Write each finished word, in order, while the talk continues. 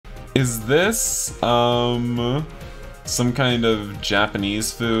Is this, some kind of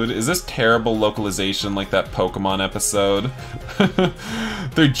Japanese food? Is this terrible localization like that Pokemon episode?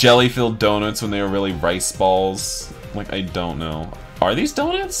 They're jelly-filled donuts when they were really rice balls. Like, I don't know. Are these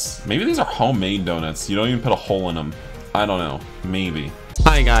donuts? Maybe these are homemade donuts. You don't even put a hole in them. I don't know. Maybe.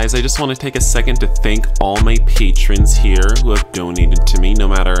 Hi guys, I just want to take a second to thank all my patrons here who have donated to me. No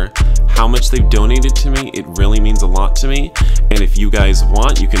matter how much they've donated to me, it really means a lot to me. And if you guys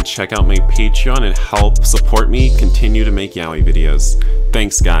want, you can check out my Patreon and help support me continue to make yaoi videos.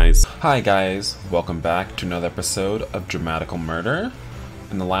 Thanks guys. Hi guys, welcome back to another episode of Dramatical Murder.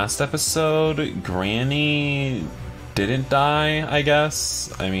 In the last episode, Granny didn't die, I guess.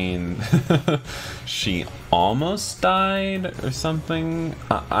 I mean, she almost died or something.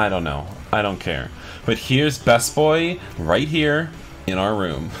 I don't know. I don't care. But here's Best Boy right here in our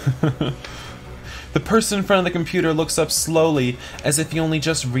room. The person in front of the computer looks up slowly as if he only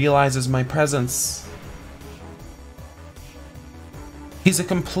just realizes my presence. He's a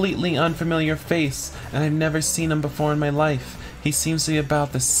completely unfamiliar face, and I've never seen him before in my life. He seems to be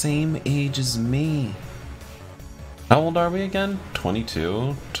about the same age as me. How old are we again?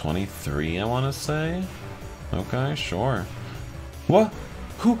 22? 23, I want to say? Okay, sure. What?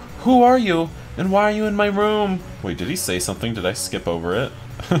 Who are you? And why are you in my room? Wait, did he say something? Did I skip over it?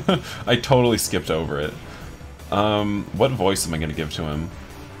 I totally skipped over it. What voice am I gonna give to him?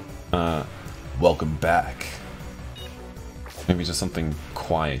 Welcome back. Maybe just something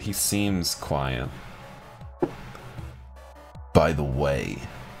quiet. He seems quiet. By the way.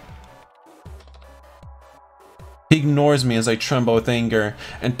 He ignores me as I tremble with anger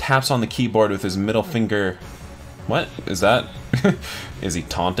and taps on the keyboard with his middle finger. What? Is that... Is he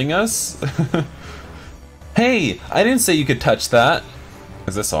taunting us? Hey! I didn't say you could touch that!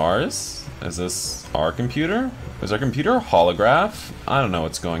 Is this ours? Is this our computer? Is our computer a holograph? I don't know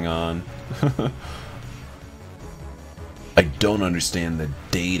what's going on. I don't understand the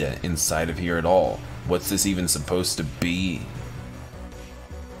data inside of here at all. What's this even supposed to be?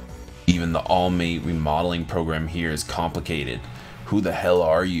 Even the all-mate remodeling program here is complicated. Who the hell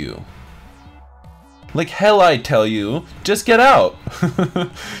are you? Like hell I tell you, just get out!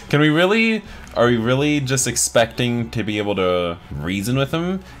 Can we really, are we really just expecting to be able to reason with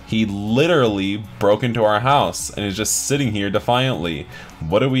him? He literally broke into our house and is just sitting here defiantly.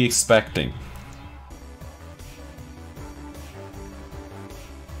 What are we expecting?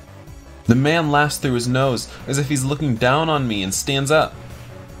 The man laughs through his nose as if he's looking down on me and stands up.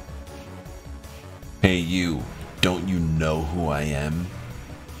 Hey you, don't you know who I am?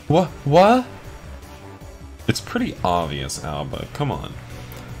 What? It's pretty obvious, Alba, come on.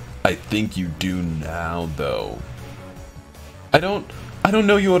 I think you do now, though. I don't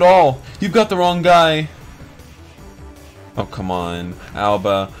know you at all. You've got the wrong guy. Oh, come on,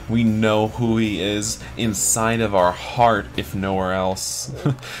 Alba, we know who he is inside of our heart, if nowhere else.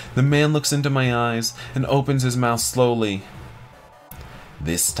 The man looks into my eyes and opens his mouth slowly.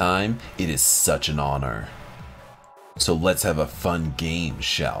 This time, it is such an honor. So let's have a fun game,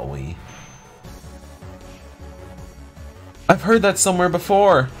 shall we? I've heard that somewhere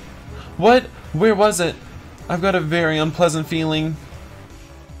before. What? Where was it? I've got a very unpleasant feeling.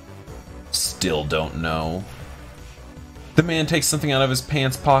 Still don't know. The man takes something out of his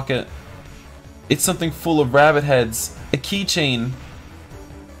pants pocket. It's something full of rabbit heads. A keychain.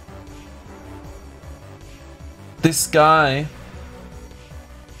 This guy...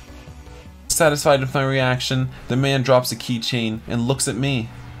 Satisfied with my reaction, the man drops a keychain and looks at me.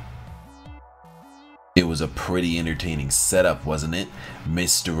 It was a pretty entertaining setup, wasn't it?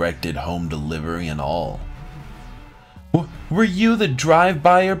 Misdirected home delivery and all. Were you the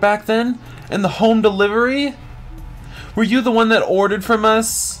drive-byer back then? And the home delivery? Were you the one that ordered from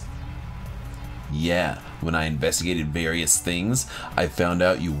us? Yeah, when I investigated various things, I found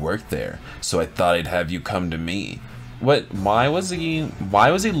out you worked there, so I thought I'd have you come to me. What? Why was he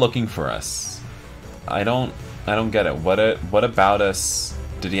looking for us? I don't get it. What about us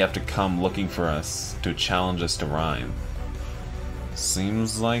did he have to come looking for us to challenge us to rhyme?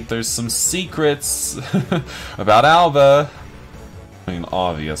 Seems like there's some secrets about Alba. I mean,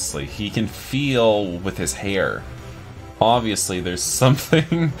 obviously, he can feel with his hair. Obviously, there's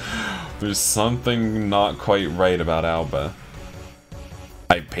something not quite right about Alba.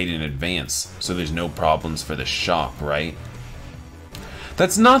 I paid in advance, so there's no problems for the shop, right?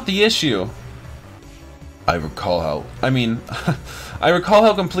 That's not the issue. I recall how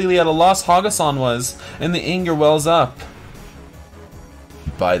completely at a loss Hagasan was, and the anger wells up.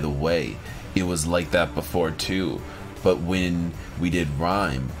 By the way, it was like that before too, but when we did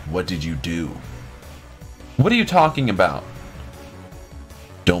rhyme, what did you do? What are you talking about?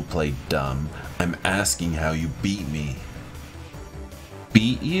 Don't play dumb. I'm asking how you beat me.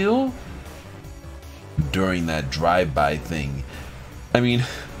 Beat you? During that drive-by thing. I mean,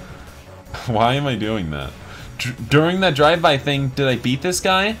 why am I doing that? During that drive-by thing, did I beat this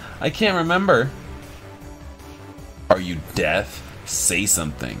guy? I can't remember. Are you deaf? Say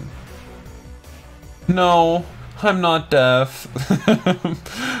something. No, I'm not deaf.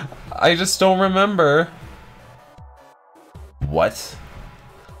 I just don't remember. What?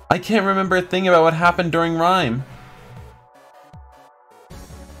 I can't remember a thing about what happened during rhyme.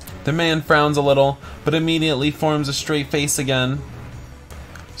 The man frowns a little, but immediately forms a straight face again.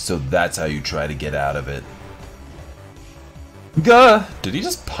 So that's how you try to get out of it. Gah! Did he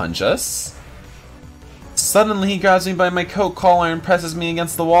just punch us? Suddenly he grabs me by my coat collar and presses me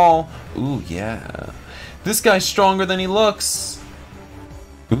against the wall. Ooh, yeah. This guy's stronger than he looks.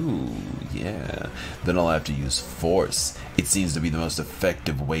 Ooh, yeah. Then I'll have to use force. It seems to be the most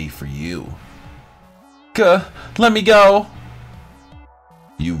effective way for you. Gah! Let me go!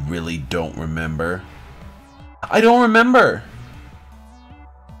 You really don't remember? I don't remember!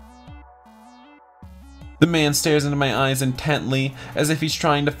 The man stares into my eyes intently, as if he's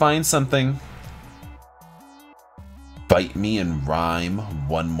trying to find something. Fight me and rhyme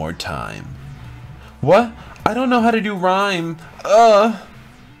one more time. What? I don't know how to do rhyme. I'm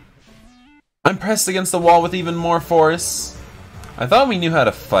pressed against the wall with even more force. I thought we knew how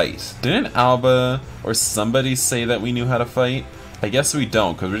to fight. Didn't Alba or somebody say that we knew how to fight? I guess we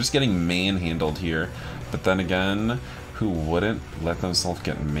don't, because we're just getting manhandled here. But then again, who wouldn't let themselves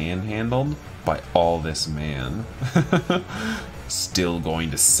get manhandled by all this man? Still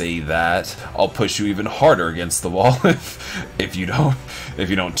going to say that. I'll push you even harder against the wall if you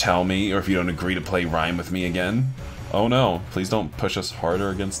don't tell me, or if you don't agree to play rhyme with me again. Oh no, please don't push us harder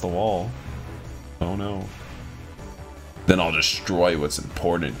against the wall. Oh no. Then I'll destroy what's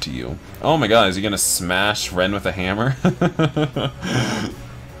important to you. Oh my god, is he gonna smash Ren with a hammer?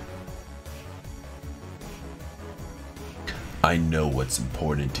 I know what's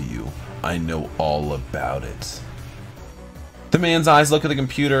important to you. I know all about it. The man's eyes look at the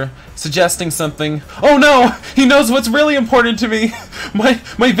computer, suggesting something. Oh no! He knows what's really important to me!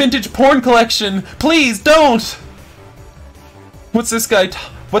 My vintage porn collection! Please, don't! What this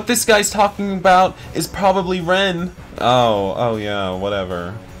guy's talking about is probably Ren. Oh yeah,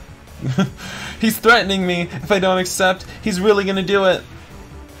 whatever. He's threatening me. If I don't accept, he's really gonna do it.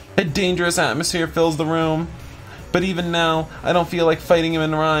 A dangerous atmosphere fills the room. But even now, I don't feel like fighting him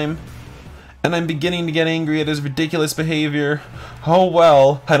in rhyme. And I'm beginning to get angry at his ridiculous behavior. Oh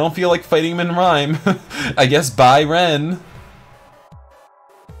well, I don't feel like fighting him in rhyme. I guess bye, Ren.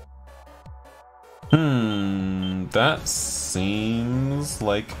 That seems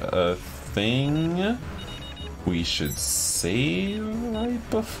like a thing we should say right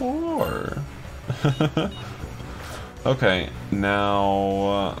before. Okay,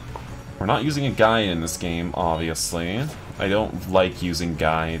 now we're not using a guide in this game, obviously. I don't like using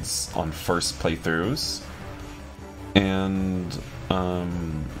guides on first playthroughs. And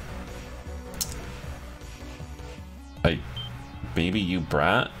baby you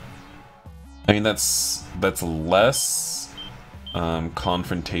brat. I mean that's less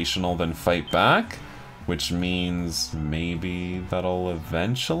confrontational than fight back, which means maybe that'll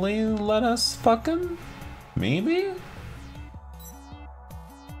eventually let us fuck him? Maybe?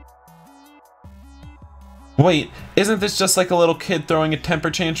 Wait, isn't this just like a little kid throwing a temper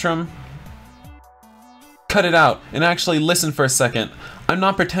tantrum? Cut it out and actually listen for a second. I'm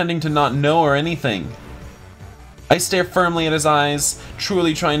not pretending to not know or anything. I stare firmly at his eyes,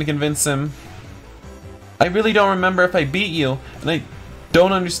 truly trying to convince him. I really don't remember if I beat you, and I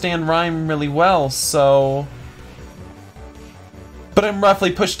don't understand rhyme really well, so... But I'm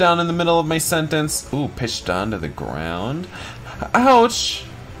roughly pushed down in the middle of my sentence. Ooh, pushed down to the ground. Ouch!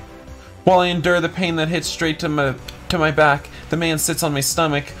 While I endure the pain that hits straight to my back, the man sits on my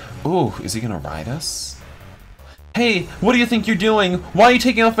stomach. Ooh, is he gonna ride us? Hey, what do you think you're doing? Why are you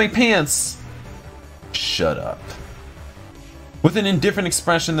taking off my pants? Shut up. With an indifferent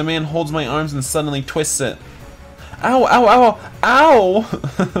expression, the man holds my arms and suddenly twists it. Ow, ow, ow,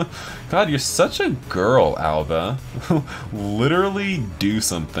 ow! God, you're such a girl, Alba. Literally do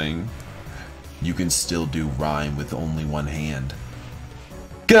something. You can still do rhyme with only one hand.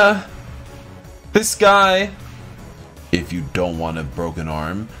 Gah! This guy! If you don't want a broken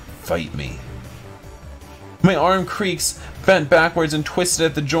arm, fight me. My arm creaks, bent backwards and twisted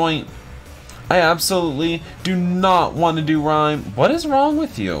at the joint. I absolutely do not want to do rhyme. What is wrong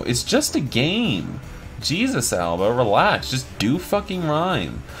with you? It's just a game. Jesus, Alba, relax. Just do fucking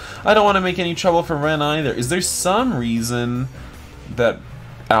rhyme. I don't want to make any trouble for Ren either. Is there some reason that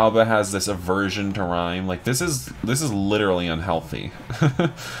Alba has this aversion to rhyme. Like, this is literally unhealthy.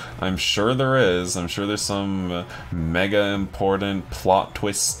 I'm sure there is. I'm sure there's some mega important plot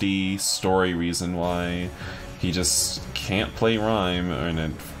twisty story reason why he just can't play rhyme,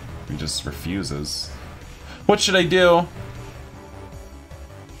 and he just refuses. What should I do?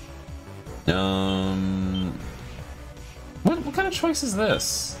 What kind of choice is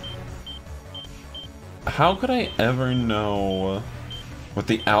this? How could I ever know what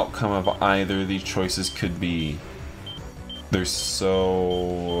the outcome of either of these choices could be? They're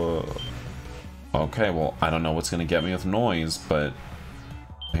so... Okay, well, I don't know what's gonna get me with noise, but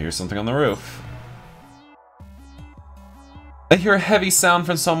I hear something on the roof. I hear a heavy sound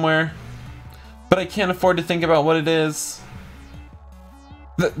from somewhere, but I can't afford to think about what it is.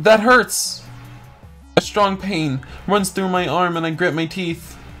 That hurts! A strong pain runs through my arm and I grit my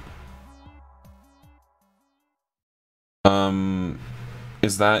teeth.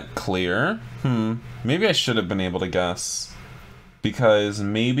 Is that clear? Maybe I should have been able to guess. Because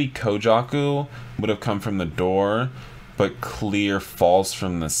maybe Kojaku would have come from the door, but clear falls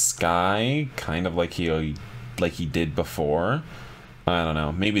from the sky, kind of like he did before. I don't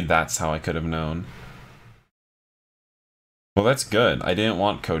know. Maybe that's how I could have known. Well, that's good. I didn't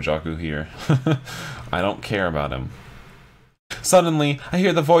want Kojaku here. I don't care about him. Suddenly, I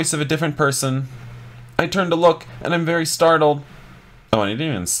hear the voice of a different person. I turn to look, and I'm very startled. Oh, and I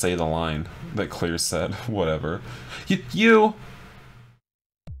didn't even say the line that Clear said. Whatever. You!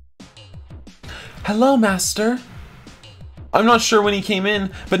 Hello, Master. I'm not sure when he came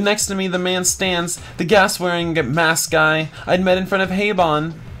in, but next to me the man stands, the gas-wearing mask guy I'd met in front of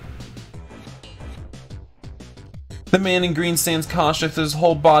Heibon. The man in green stands cautious with his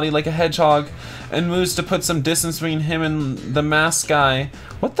whole body like a hedgehog, and moves to put some distance between him and the mask guy.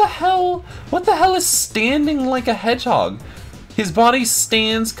 What the hell? What the hell is standing like a hedgehog? His body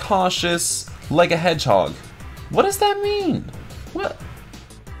stands cautious like a hedgehog. What does that mean? What?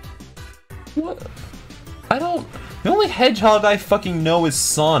 I don't... The only hedgehog I fucking know is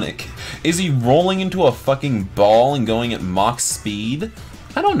Sonic. Is he rolling into a fucking ball and going at Mach speed?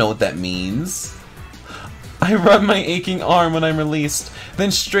 I don't know what that means. I rub my aching arm when I'm released,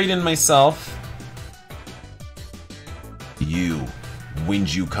 then straighten myself.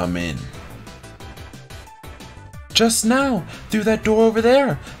 When'd you come in? Just now, through that door over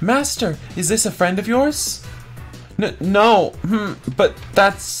there. Master, is this a friend of yours? No, but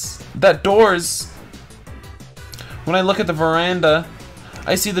that door's... When I look at the veranda,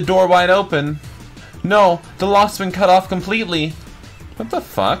 I see the door wide open. No, the lock's been cut off completely. What the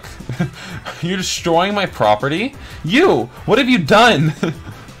fuck? You're destroying my property? You! What have you done?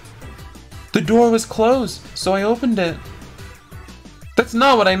 The door was closed, so I opened it. That's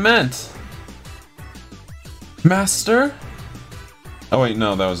not what I meant. Master? Oh wait,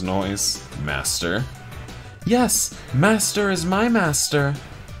 no, that was noise. Master? Yes, Master is my master.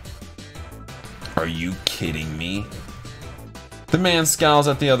 Are you kidding me? The man scowls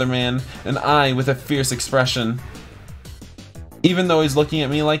at the other man, and I with a fierce expression. Even though he's looking at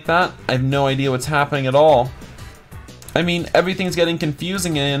me like that, I have no idea what's happening at all. I mean, everything's getting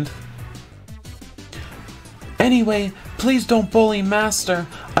confusing and... Anyway, please don't bully Master.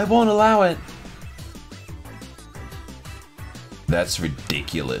 I won't allow it. That's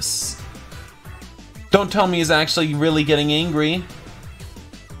ridiculous. Don't tell me he's actually really getting angry.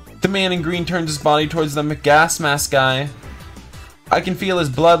 The man in green turns his body towards the gas mask guy. I can feel his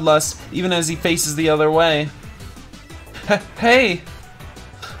bloodlust even as he faces the other way. Hey!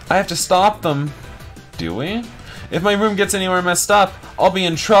 I have to stop them. Do we? If my room gets anywhere messed up, I'll be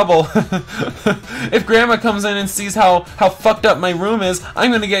in trouble. If Grandma comes in and sees how fucked up my room is,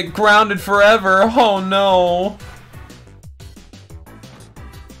 I'm gonna get grounded forever. Oh no.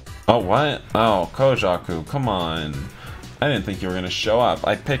 Oh, what? Oh, Kojaku, come on. I didn't think you were gonna show up.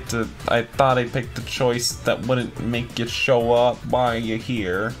 I thought I picked a choice that wouldn't make you show up. Why are you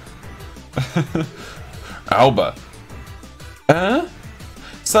here? Alba. Huh?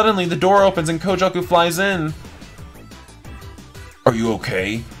 Suddenly, the door opens and Kojaku flies in. Are you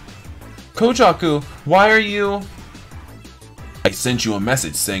okay? Kojaku, why are you... I sent you a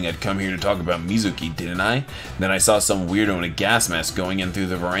message saying I'd come here to talk about Mizuki, didn't I? Then I saw some weirdo in a gas mask going in through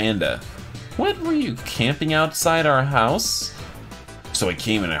the veranda. What, were you camping outside our house? So I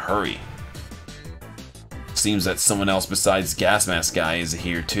came in a hurry. Seems that someone else besides Gas Mask Guy is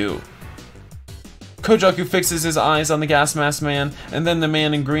here too. Kojaku fixes his eyes on the gas mask man, and then the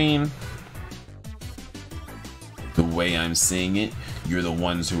man in green. The way I'm seeing it, you're the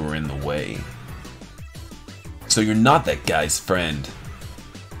ones who are in the way. So you're not that guy's friend.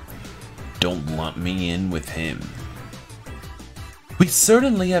 Don't lump me in with him. We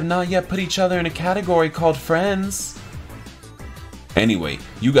certainly have not yet put each other in a category called friends. Anyway,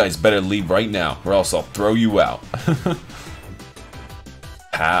 you guys better leave right now, or else I'll throw you out.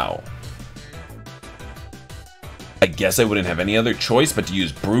 How? I guess I wouldn't have any other choice but to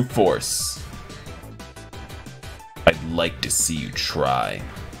use brute force. I'd like to see you try.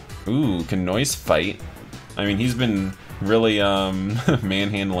 Ooh, can Noise fight? I mean, he's been really,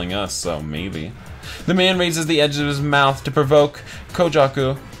 manhandling us, so maybe. The man raises the edge of his mouth to provoke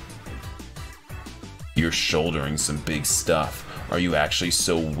Kojaku. You're shouldering some big stuff. Are you actually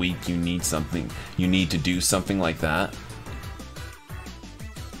so weak you need to do something like that?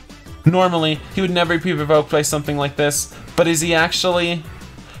 Normally, he would never be provoked by something like this, but is he actually?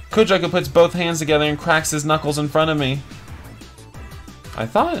 Kojaku puts both hands together and cracks his knuckles in front of me. I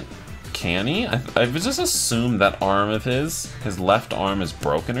thought, can he? I would just assume that arm of his left arm is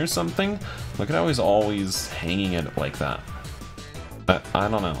broken or something. Look at how he's always hanging it like that. I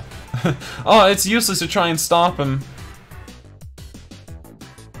don't know. Oh, it's useless to try and stop him.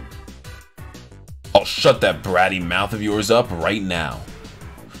 I'll shut that bratty mouth of yours up right now.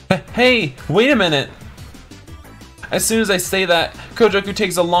 Hey, wait a minute! As soon as I say that, Kojaku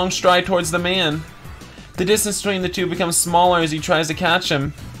takes a long stride towards the man. The distance between the two becomes smaller as he tries to catch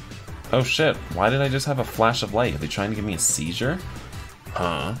him. Oh shit, why did I just have a flash of light? Are they trying to give me a seizure?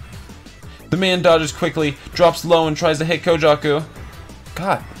 Huh? The man dodges quickly, drops low, and tries to hit Kojaku.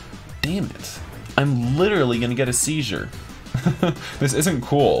 God damn it. I'm literally gonna get a seizure. This isn't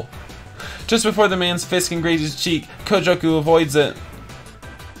cool. Just before the man's fist can graze his cheek, Kojaku avoids it.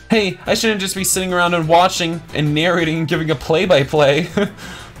 Hey, I shouldn't just be sitting around and watching and narrating and giving a play-by-play.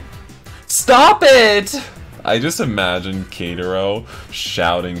 Stop it! I just imagine Keitaro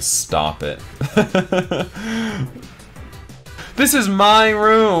shouting, "Stop it." This is my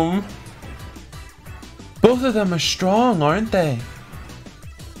room! Both of them are strong, aren't they?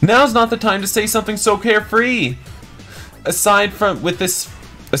 Now's not the time to say something so carefree! Aside from with this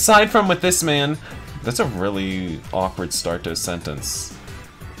man, that's a really awkward start to a sentence.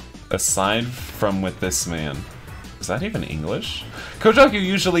 Aside from with this man. Is that even English? Kojaku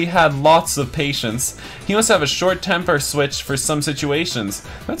usually had lots of patience. He must have a short temper switch for some situations.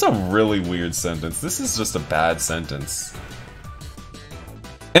 That's a really weird sentence. This is just a bad sentence.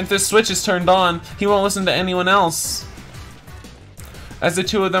 And if this switch is turned on, he won't listen to anyone else. As the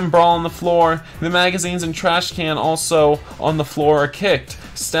two of them brawl on the floor, the magazines and trash can also on the floor are kicked,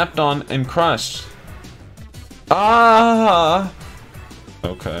 stepped on, and crushed. Ah!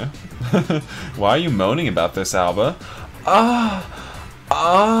 Okay. Why are you moaning about this, Alba? I'm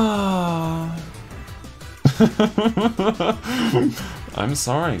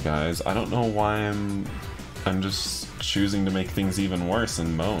sorry, guys. I don't know why I'm just choosing to make things even worse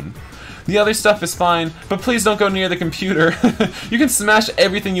and moan. The other stuff is fine, but please don't go near the computer. You can smash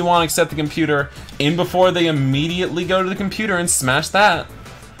everything you want except the computer, in before they immediately go to the computer and smash that.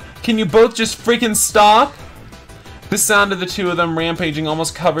 Can you both just freaking stop? The sound of the two of them rampaging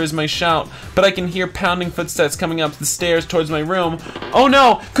almost covers my shout, but I can hear pounding footsteps coming up the stairs towards my room. Oh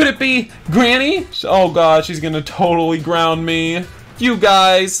no! Could it be Granny? Oh god, she's gonna totally ground me. You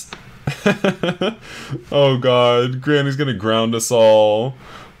guys! Oh god, Granny's gonna ground us all.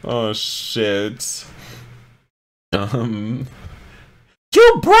 Oh shit. You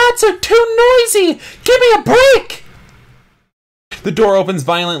brats are too noisy! Give me a break! The door opens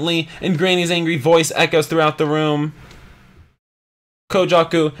violently, and Granny's angry voice echoes throughout the room.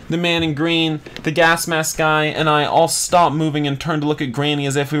 Kojaku, the man in green, the gas mask guy, and I all stop moving and turn to look at Granny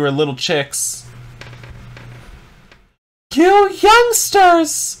as if we were little chicks. You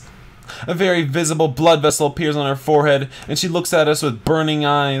youngsters! A very visible blood vessel appears on her forehead, and she looks at us with burning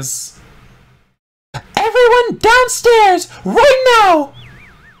eyes. Everyone downstairs! Right now!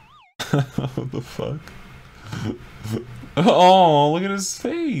 What the fuck? Oh, look at his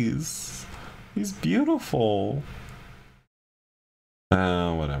face. He's beautiful.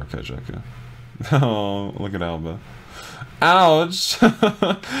 Whatever, Kojaku. Oh, look at Alba. Ouch!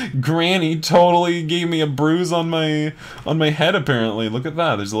 Granny totally gave me a bruise on my head, apparently. Look at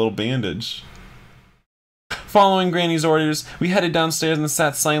that, there's a little bandage. Following Granny's orders, we headed downstairs and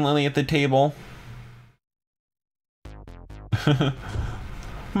sat silently at the table.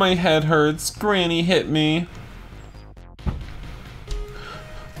 My head hurts. Granny hit me.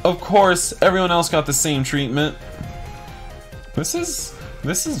 Of course, everyone else got the same treatment. This is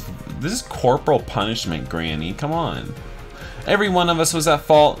corporal punishment, Granny. Come on. Every one of us was at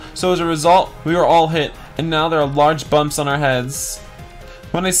fault, so as a result, we were all hit, and now there are large bumps on our heads.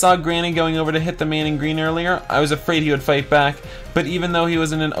 When I saw Granny going over to hit the man in green earlier, I was afraid he would fight back, but even though he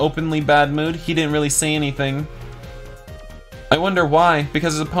was in an openly bad mood, he didn't really say anything. I wonder why,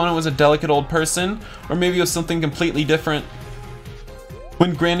 because his opponent was a delicate old person, or maybe it was something completely different.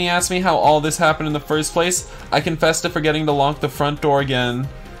 When Granny asked me how all this happened in the first place, I confessed to forgetting to lock the front door again.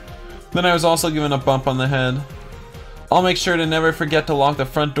 Then I was also given a bump on the head. I'll make sure to never forget to lock the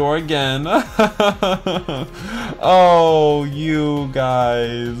front door again. Oh, you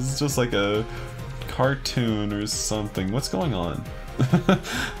guys. Just like a cartoon or something. What's going on?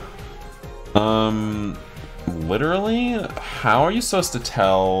 Literally? How are you supposed to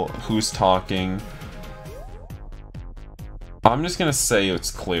tell who's talking? I'm just gonna say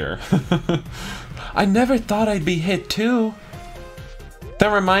it's clear. I never thought I'd be hit too.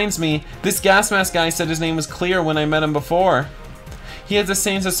 That reminds me, this gas mask guy said his name was Clear when I met him before. He has the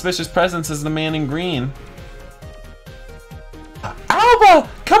same suspicious presence as the man in green. Alba!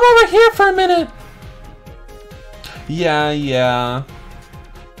 Come over here for a minute! Yeah.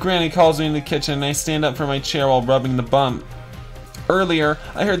 Granny calls me in the kitchen and I stand up from my chair while rubbing the bump. Earlier,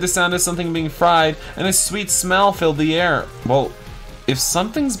 I heard the sound of something being fried and a sweet smell filled the air. Well, if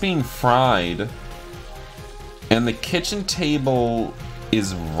something's being fried and the kitchen table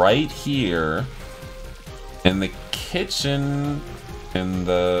is right here and the kitchen and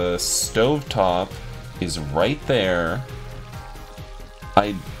the stovetop is right there,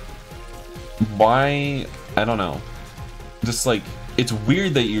 I don't know. Just like, it's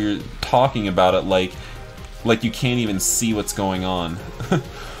weird that you're talking about it like you can't even see what's going on.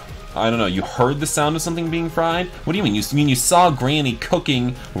 I don't know, you heard the sound of something being fried? What do you mean? You mean you saw Granny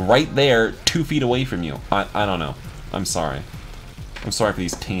cooking right there 2 feet away from you? I don't know. I'm sorry. I'm sorry for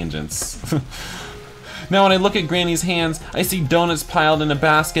these tangents. Now when I look at Granny's hands, I see donuts piled in a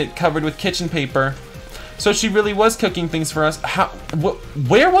basket covered with kitchen paper. So she really was cooking things for us.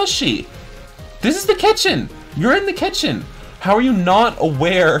 Where was she? This is the kitchen! You're in the kitchen! How are you not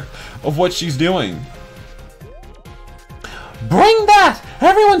aware of what she's doing? Bring that!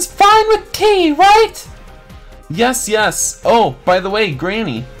 Everyone's fine with tea, right? Yes. Oh, by the way,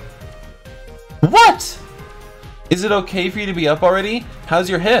 Granny. What? Is it okay for you to be up already? How's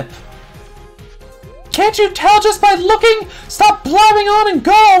your hip? Can't you tell just by looking? Stop blabbing on and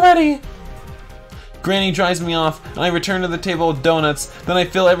go already! Granny drives me off, and I return to the table with donuts. Then I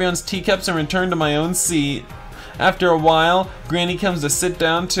fill everyone's teacups and return to my own seat. After a while, Granny comes to sit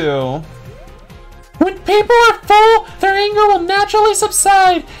down too. When people are full, their anger will naturally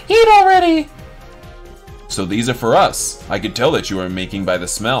subside. Eat already! So these are for us. I could tell that you are making by the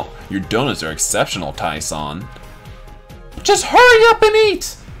smell. Your donuts are exceptional, Tai-san. Just hurry up and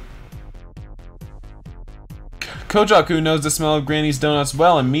eat! Kojaku knows the smell of Granny's donuts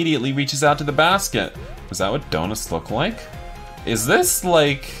well and immediately reaches out to the basket. Is that what donuts look like? Is this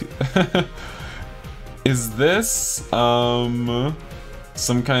like... Is this,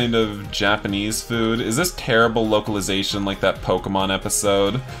 some kind of Japanese food? Is this terrible localization like that Pokemon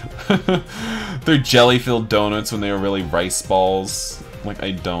episode? They're jelly-filled donuts when they were really rice balls. Like,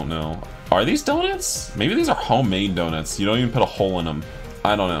 I don't know. Are these donuts? Maybe these are homemade donuts. You don't even put a hole in them.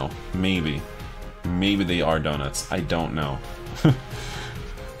 I don't know. Maybe. Maybe they are donuts. I don't know.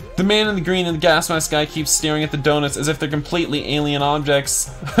 The man in the green and the gas mask guy keeps staring at the donuts as if they're completely alien objects.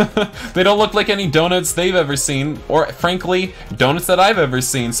 They don't look like any donuts they've ever seen, or frankly, donuts that I've ever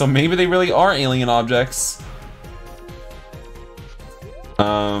seen, so maybe they really are alien objects.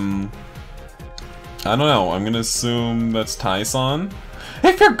 I don't know, I'm gonna assume that's Tai-san.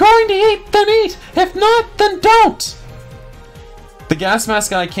 If you're going to eat, then eat! If not, then don't! The gas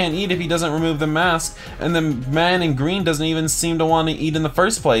mask guy can't eat if he doesn't remove the mask, and the man in green doesn't even seem to want to eat in the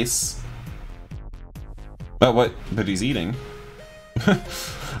first place. But he's eating.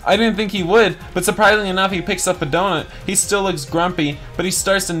 I didn't think he would, but surprisingly enough he picks up a donut. He still looks grumpy, but he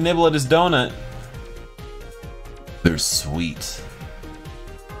starts to nibble at his donut. They're sweet.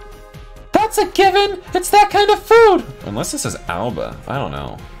 That's a given! It's that kind of food! Unless this is Alba, I don't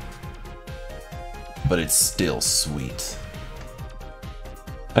know. But it's still sweet.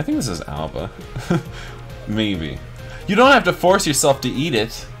 I think this is Alba. Maybe. You don't have to force yourself to eat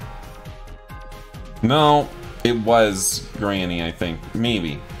it. No, it was Granny, I think.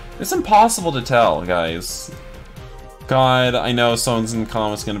 Maybe. It's impossible to tell, guys. God, I know someone's in the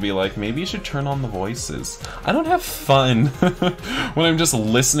comments gonna be like, maybe you should turn on the voices. I don't have fun when I'm just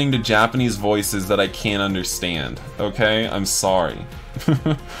listening to Japanese voices that I can't understand, okay? I'm sorry.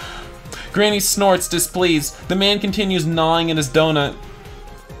 Granny snorts, displeased. The man continues gnawing at his donut.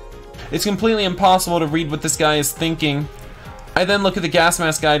 It's completely impossible to read what this guy is thinking. I then look at the gas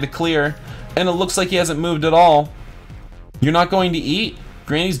mask guy to Clear, and it looks like he hasn't moved at all. You're not going to eat?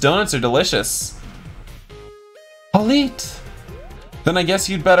 Granny's donuts are delicious. I'll eat. Then I guess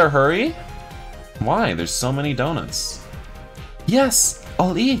you'd better hurry? Why? There's so many donuts. Yes,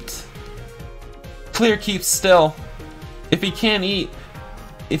 I'll eat. Clear keeps still. If he can't eat,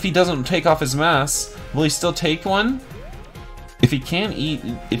 if he doesn't take off his mask, will he still take one? If he can't eat,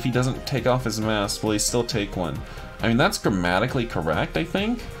 if he doesn't take off his mask, will he still take one? I mean, that's grammatically correct, I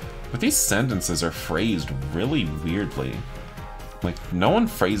think. But these sentences are phrased really weirdly. Like, no one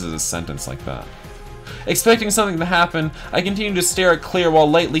phrases a sentence like that. Expecting something to happen, I continue to stare at Clear while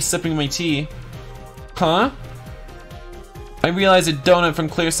lightly sipping my tea. Huh? I realize a donut from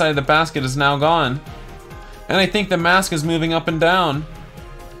Clear's side of the basket is now gone. And I think the mask is moving up and down.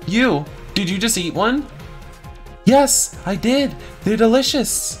 You, did you just eat one? Yes, I did. They're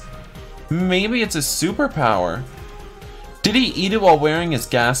delicious. Maybe it's a superpower. Did he eat it while wearing his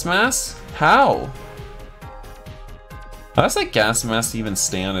gas mask? How? How does that gas mask even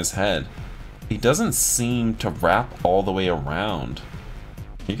stay on his head? He doesn't seem to wrap all the way around.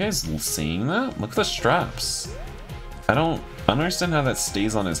 Are you guys seeing that? Look at the straps. I don't understand how that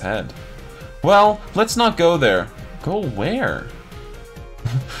stays on his head. Well, let's not go there. Go where?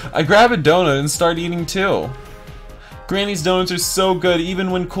 I grab a donut and start eating too. Granny's donuts are so good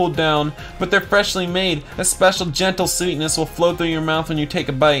even when cooled down, but they're freshly made. A special gentle sweetness will flow through your mouth when you take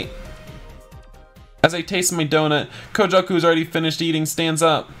a bite. As I taste my donut, Kojaku, who's already finished eating, stands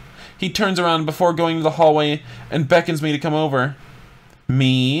up. He turns around before going to the hallway and beckons me to come over.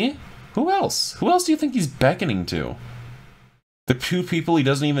 Me? Who else? Who else do you think he's beckoning to? The two people he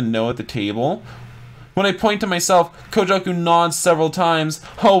doesn't even know at the table? When I point to myself, Kojaku nods several times.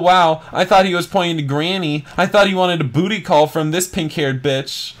 Oh wow, I thought he was pointing to Granny. I thought he wanted a booty call from this pink-haired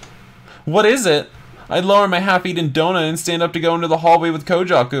bitch. What is it? I lower my half-eaten donut and stand up to go into the hallway with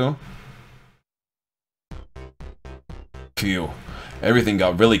Kojaku. Phew, everything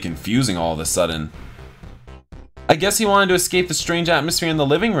got really confusing all of a sudden. I guess he wanted to escape the strange atmosphere in the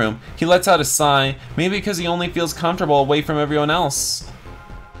living room. He lets out a sigh, maybe because he only feels comfortable away from everyone else.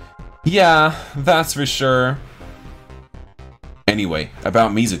 Yeah, that's for sure. Anyway,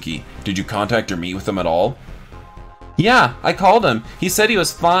 about Mizuki, did you contact or meet with him at all? Yeah, I called him. He said he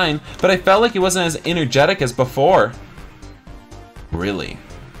was fine, but I felt like he wasn't as energetic as before. Really?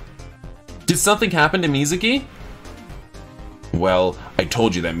 Did something happen to Mizuki? Well, I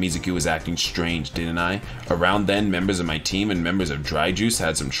told you that Mizuki was acting strange, didn't I? Around then, members of my team and members of Dry Juice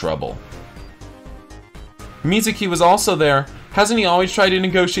had some trouble. Mizuki was also there. Hasn't he always tried to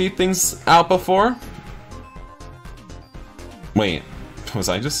negotiate things out before? Wait, was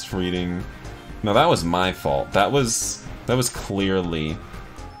I just reading? No, that was my fault. That was clearly...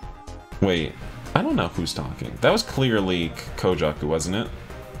 Wait, I don't know who's talking. That was clearly Kojaku, wasn't it?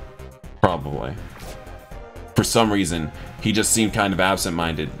 Probably. For some reason, he just seemed kind of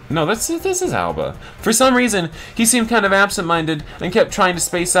absent-minded. No, this is Alba. For some reason, he seemed kind of absent-minded and kept trying to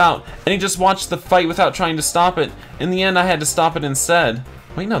space out, and he just watched the fight without trying to stop it. In the end, I had to stop it instead.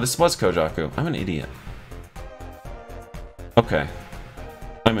 Wait, no, this was Kojaku. I'm an idiot. Okay.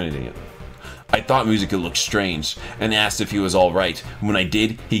 I'm an idiot. I thought Mizuki looked strange, and asked if he was alright. When I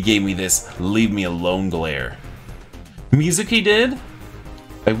did, he gave me this leave me alone glare. Mizuki did?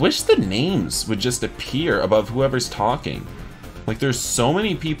 I wish the names would just appear above whoever's talking. Like, there's so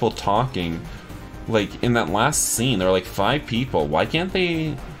many people talking. Like, in that last scene, there were like 5 people. Why can't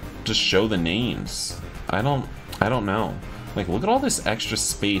they just show the names? I don't know. Like, look at all this extra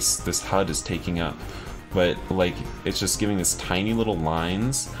space this HUD is taking up. But, like, it's just giving this tiny little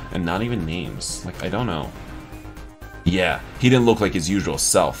lines and not even names. Like, I don't know. Yeah, he didn't look like his usual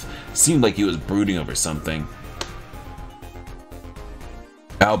self. Seemed like he was brooding over something.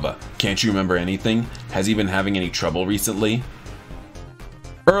 Alba, can't you remember anything? Has he been having any trouble recently?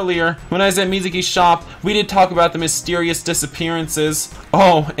 Earlier, when I was at Mizuki's shop, we did talk about the mysterious disappearances.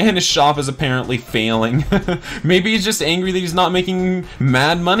 Oh, and his shop is apparently failing. Maybe he's just angry that he's not making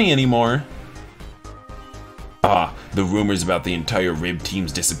mad money anymore. Ah, the rumors about the entire Rib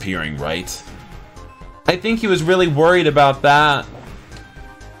team's disappearing, right? I think he was really worried about that.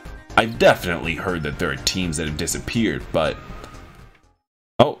 I've definitely heard that there are teams that have disappeared, but...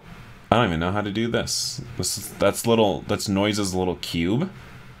 Oh, I don't even know how to do this. That's Noise's little cube.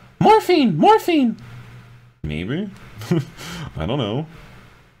 Morphine! Morphine! Maybe? I don't know.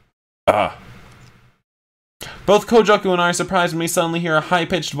 Ah. Both Kojaku and I are surprised when we suddenly hear a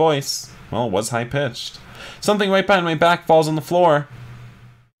high-pitched voice. Well, it was high-pitched. Something right behind my back falls on the floor.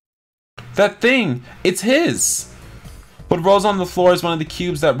 That thing! It's his! What rolls on the floor is one of the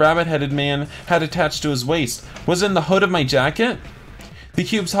cubes that rabbit-headed man had attached to his waist. Was it in the hood of my jacket? The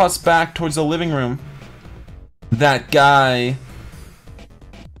cube toss back towards the living room. That guy.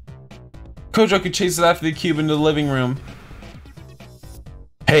 Kojaku chases after the cube into the living room.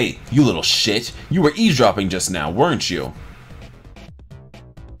 Hey, you little shit. You were eavesdropping just now, weren't you?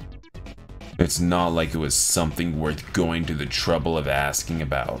 It's not like it was something worth going to the trouble of asking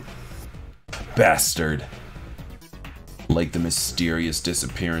about. Bastard. Like the mysterious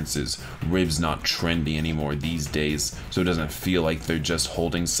disappearances, Rib's not trendy anymore these days, so it doesn't feel like they're just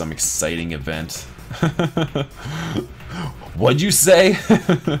holding some exciting event. What'd you say?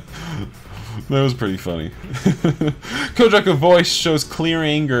 That was pretty funny. Kojaku's voice shows clear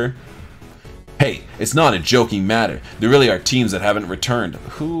anger. Hey, it's not a joking matter. There really are teams that haven't returned.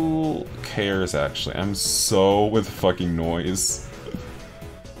 Who cares, actually? I'm so with fucking noise.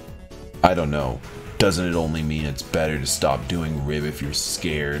 I don't know. Doesn't it only mean it's better to stop doing Rib if you're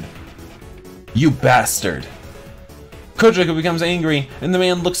scared? You bastard! Kojaku becomes angry, and the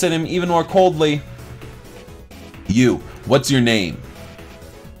man looks at him even more coldly. You, what's your name?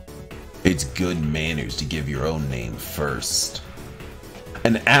 It's good manners to give your own name first.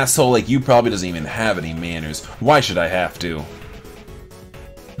 An asshole like you probably doesn't even have any manners. Why should I have to?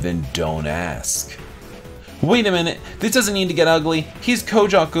 Then don't ask. Wait a minute, this doesn't need to get ugly. He's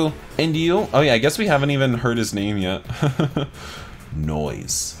Kojaku, and you? Oh yeah, I guess we haven't even heard his name yet.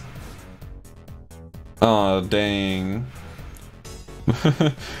 Noise. Aw, dang.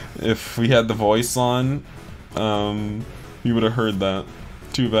 If we had the voice on, you would have heard that.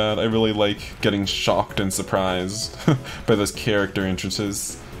 Too bad. I really like getting shocked and surprised by those character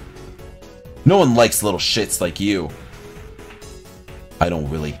entrances. No one likes little shits like you. I don't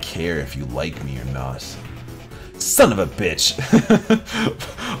really care if you like me or not. Son of a bitch!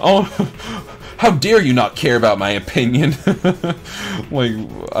 Oh, how dare you not care about my opinion? Like,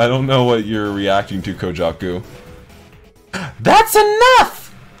 I don't know what you're reacting to, Kojaku. That's enough!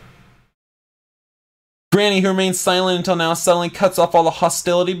 Granny, who remains silent until now, suddenly cuts off all the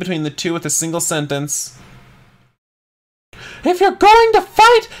hostility between the two with a single sentence. If you're going to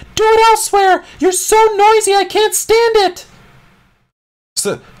fight, do it elsewhere! You're so noisy I can't stand it!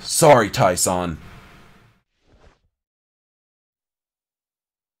 Sorry, Tai-san.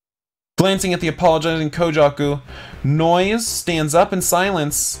 Glancing at the apologizing Kojaku, Noise stands up in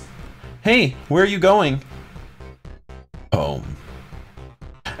silence. Hey, where are you going? Home.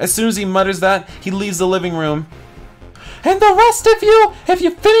 As soon as he mutters that, he leaves the living room. And the rest of you, if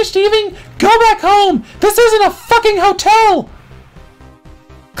you finished eating, go back home! This isn't a fucking hotel!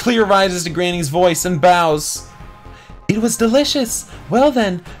 Clear rises to Granny's voice and bows. It was delicious. Well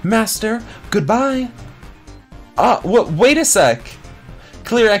then, master, goodbye. Wait a sec.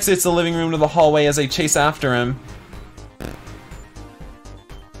 Clear exits the living room to the hallway as they chase after him.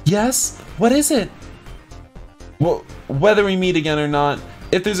 Yes? What is it? Well, whether we meet again or not,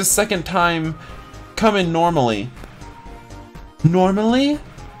 if there's a second time, come in normally. Normally?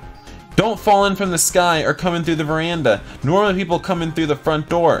 Don't fall in from the sky or come in through the veranda. Normally people come in through the front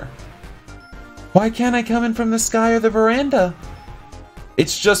door. Why can't I come in from the sky or the veranda?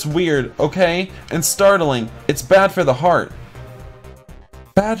 It's just weird, okay? And startling. It's bad for the heart.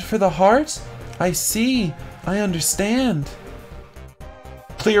 Bad for the heart? I see. I understand.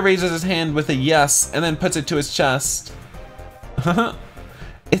 Clear raises his hand with a yes and then puts it to his chest.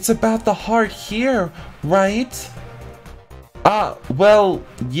 It's about the heart here, right? Well,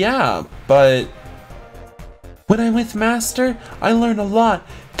 yeah, but... When I'm with Master, I learn a lot.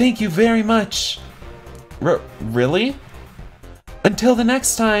 Thank you very much. Really? Until the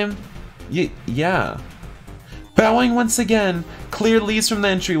next time. Yeah. Bowing once again, Clear leaves from the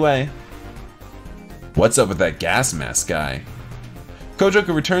entryway. What's up with that gas mask guy?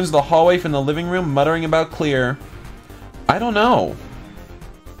 Kojaku returns to the hallway from the living room, muttering about Clear. I don't know.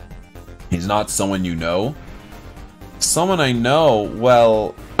 He's not someone you know? Someone I know?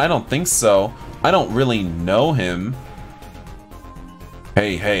 Well, I don't think so. I don't really know him.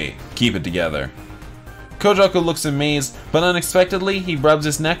 Hey, keep it together. Kojaku looks amazed, but unexpectedly, he rubs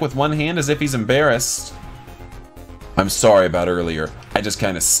his neck with one hand as if he's embarrassed. I'm sorry about earlier. I just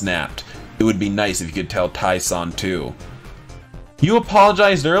kinda snapped. It would be nice if you could tell Tai-san too. You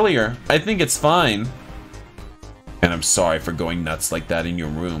apologized earlier. I think it's fine. And I'm sorry for going nuts like that in your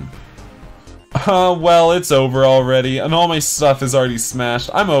room. Well, it's over already, and all my stuff is already smashed.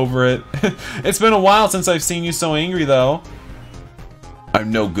 I'm over it. It's been a while since I've seen you so angry, though.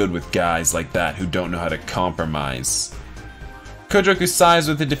 I'm no good with guys like that who don't know how to compromise. Kojaku sighs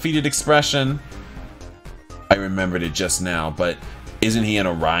with a defeated expression. I remembered it just now, but isn't he in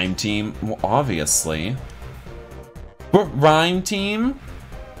a rhyme team? Well, obviously. What rhyme team?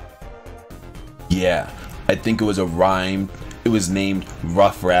 Yeah, I think it was a rhyme. It was named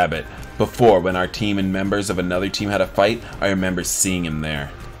Rough Rabbit. Before, when our team and members of another team had a fight, I remember seeing him there.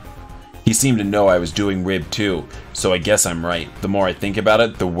 He seemed to know I was doing Rib too, so I guess I'm right. The more I think about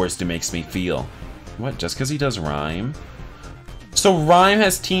it, the worse it makes me feel. What, just because he does rhyme? So rhyme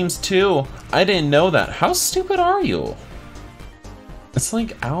has teams too? I didn't know that. How stupid are you? It's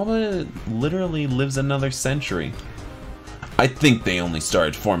like Alba literally lives another century. I think they only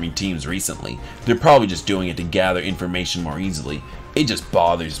started forming teams recently. They're probably just doing it to gather information more easily. It just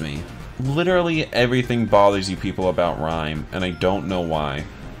bothers me. Literally everything bothers you people about Rhyme, and I don't know why.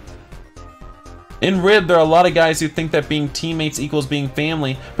 In Rib, there are a lot of guys who think that being teammates equals being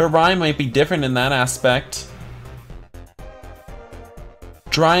family, but Rhyme might be different in that aspect.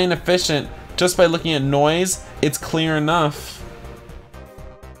 Dry and efficient. Just by looking at noise, it's clear enough.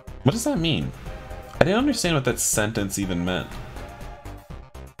 What does that mean? I didn't understand what that sentence even meant.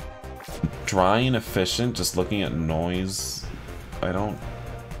 Dry and efficient, just looking at noise. I don't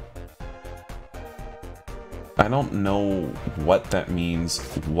know what that means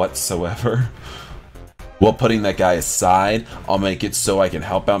whatsoever. Well, putting that guy aside, I'll make it so I can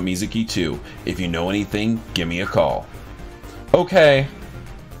help out Mizuki too. If you know anything, give me a call. Okay.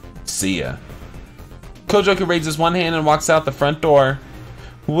 See ya. Kojoku raises one hand and walks out the front door.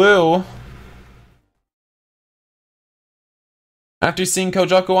 Woo! After seeing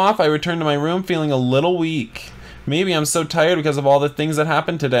Kojoku off, I return to my room feeling a little weak. Maybe I'm so tired because of all the things that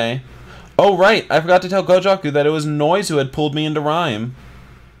happened today. Oh right, I forgot to tell Kojoku that it was Noise who had pulled me into Rhyme.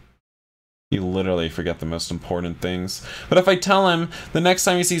 You literally forget the most important things. But if I tell him, the next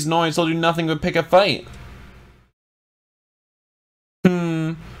time he sees Noise, he'll do nothing but pick a fight.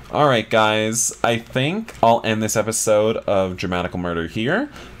 Alright guys, I think I'll end this episode of Dramatical Murder here,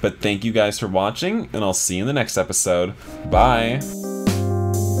 but thank you guys for watching, and I'll see you in the next episode. Bye!